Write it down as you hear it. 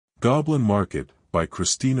Goblin Market, by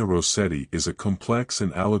Christina Rossetti, is a complex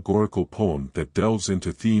and allegorical poem that delves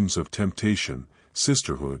into themes of temptation,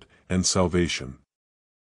 sisterhood, and salvation.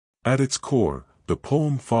 At its core, the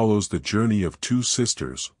poem follows the journey of two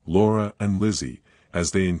sisters, Laura and Lizzie,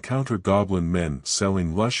 as they encounter goblin men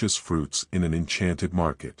selling luscious fruits in an enchanted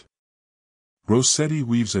market. Rossetti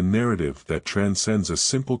weaves a narrative that transcends a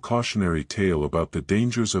simple cautionary tale about the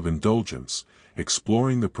dangers of indulgence,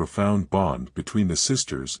 exploring the profound bond between the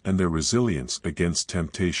sisters and their resilience against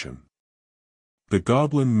temptation. The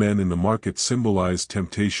goblin men in the market symbolize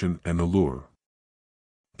temptation and allure.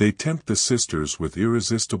 They tempt the sisters with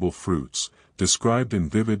irresistible fruits, described in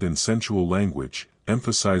vivid and sensual language,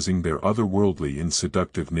 emphasizing their otherworldly and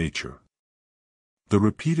seductive nature. The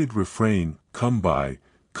repeated refrain, come by,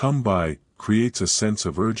 creates a sense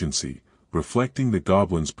of urgency, reflecting the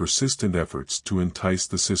goblins' persistent efforts to entice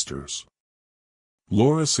the sisters.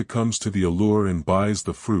 Laura succumbs to the allure and buys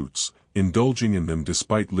the fruits, indulging in them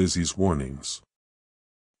despite Lizzie's warnings.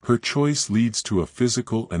 Her choice leads to a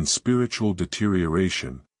physical and spiritual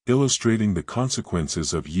deterioration, illustrating the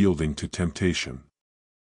consequences of yielding to temptation.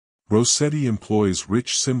 Rossetti employs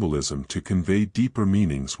rich symbolism to convey deeper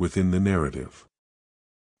meanings within the narrative.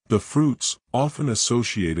 The fruits, often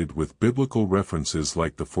associated with biblical references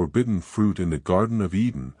like the forbidden fruit in the Garden of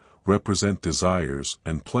Eden, represent desires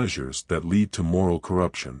and pleasures that lead to moral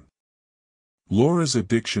corruption. Laura's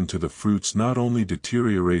addiction to the fruits not only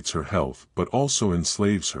deteriorates her health but also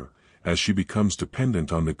enslaves her, as she becomes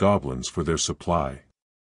dependent on the goblins for their supply.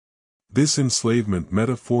 This enslavement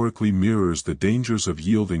metaphorically mirrors the dangers of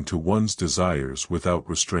yielding to one's desires without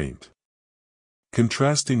restraint.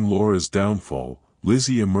 Contrasting Laura's downfall,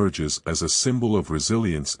 Lizzie emerges as a symbol of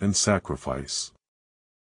resilience and sacrifice.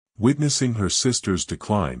 Witnessing her sister's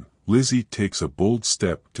decline, Lizzie takes a bold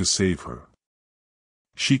step to save her.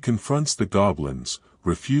 She confronts the goblins,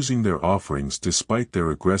 refusing their offerings despite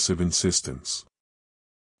their aggressive insistence.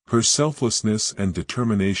 Her selflessness and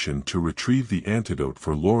determination to retrieve the antidote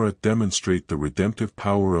for Laura demonstrate the redemptive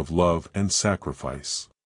power of love and sacrifice.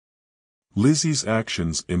 Lizzie's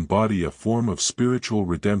actions embody a form of spiritual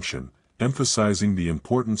redemption, emphasizing the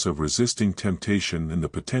importance of resisting temptation and the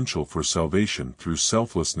potential for salvation through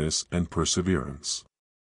selflessness and perseverance.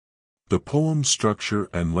 The poem's structure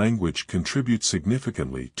and language contribute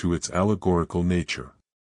significantly to its allegorical nature.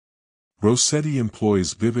 Rossetti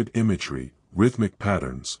employs vivid imagery, rhythmic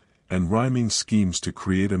patterns, and rhyming schemes to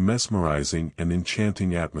create a mesmerizing and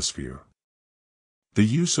enchanting atmosphere. The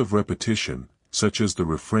use of repetition, such as the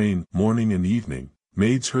refrain, morning and evening,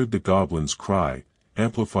 maids heard the goblins cry,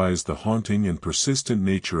 amplifies the haunting and persistent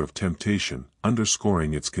nature of temptation,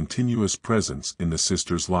 underscoring its continuous presence in the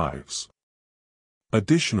sisters' lives.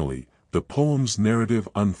 Additionally, the poem's narrative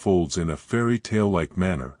unfolds in a fairy tale-like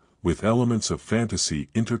manner, with elements of fantasy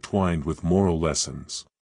intertwined with moral lessons.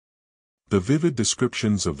 The vivid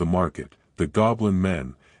descriptions of the market, the goblin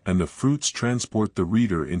men, and the fruits transport the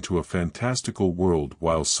reader into a fantastical world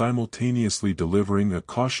while simultaneously delivering a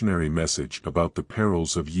cautionary message about the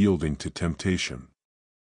perils of yielding to temptation.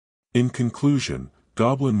 In conclusion,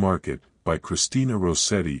 Goblin Market, by Christina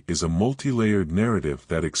Rossetti, is a multi-layered narrative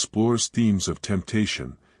that explores themes of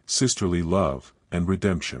temptation, sisterly love, and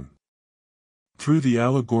redemption. Through the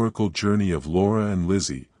allegorical journey of Laura and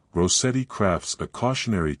Lizzie, Rossetti crafts a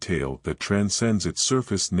cautionary tale that transcends its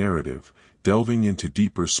surface narrative, delving into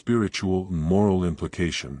deeper spiritual and moral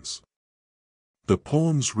implications. The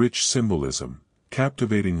poem's rich symbolism,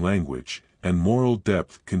 captivating language, and moral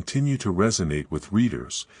depth continue to resonate with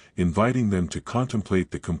readers, inviting them to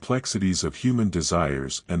contemplate the complexities of human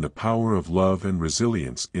desires and the power of love and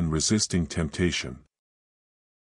resilience in resisting temptation.